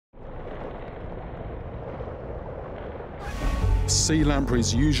Sea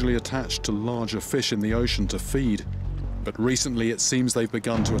lampreys usually attach to larger fish in the ocean to feed, but recently it seems they've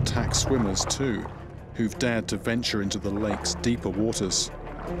begun to attack swimmers too, who've dared to venture into the lake's deeper waters.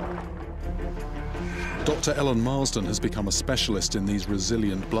 Dr. Ellen Marsden has become a specialist in these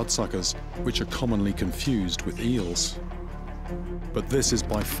resilient bloodsuckers, which are commonly confused with eels. But this is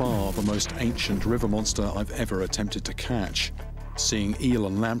by far the most ancient river monster I've ever attempted to catch. Seeing eel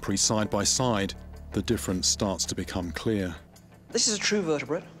and lamprey side by side, the difference starts to become clear. This is a true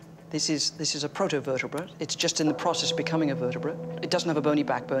vertebrate. This is a protovertebrate. It's just in the process of becoming a vertebrate. It doesn't have a bony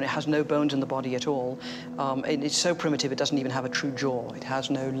backbone. It has no bones in the body at all. It's so primitive, it doesn't even have a true jaw. It has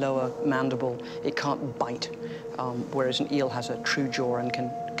no lower mandible. It can't bite, whereas an eel has a true jaw and can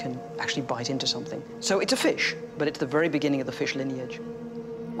actually bite into something. So it's a fish, but it's the very beginning of the fish lineage.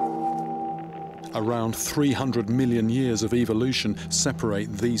 Around 300 million years of evolution separate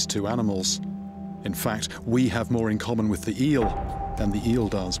these two animals. In fact, we have more in common with the eel than the eel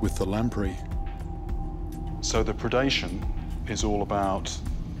does with the lamprey. So the predation is all about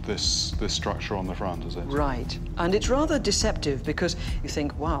this structure on the front, is it? Right. And it's rather deceptive because you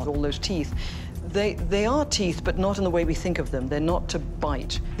think, wow, all those teeth. They are teeth, but not in the way we think of them. They're not to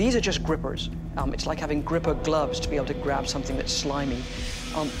bite. These are just grippers. It's like having gripper gloves to be able to grab something that's slimy.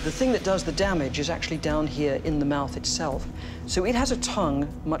 The thing that does the damage is actually down here in the mouth itself. So it has a tongue,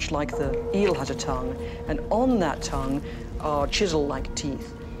 much like the eel has a tongue, and on that tongue are chisel-like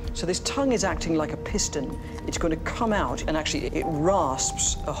teeth. So this tongue is acting like a piston. It's going to come out, and actually it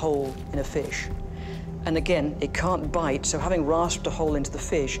rasps a hole in a fish. And again, it can't bite, so having rasped a hole into the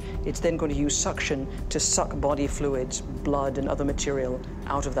fish, it's then going to use suction to suck body fluids, blood, and other material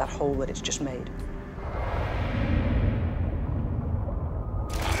out of that hole that it's just made.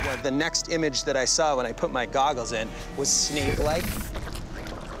 The next image that I saw when I put my goggles in was snake-like.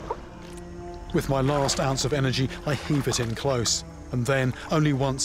 With my last ounce of energy, I heave it in close, and then, only once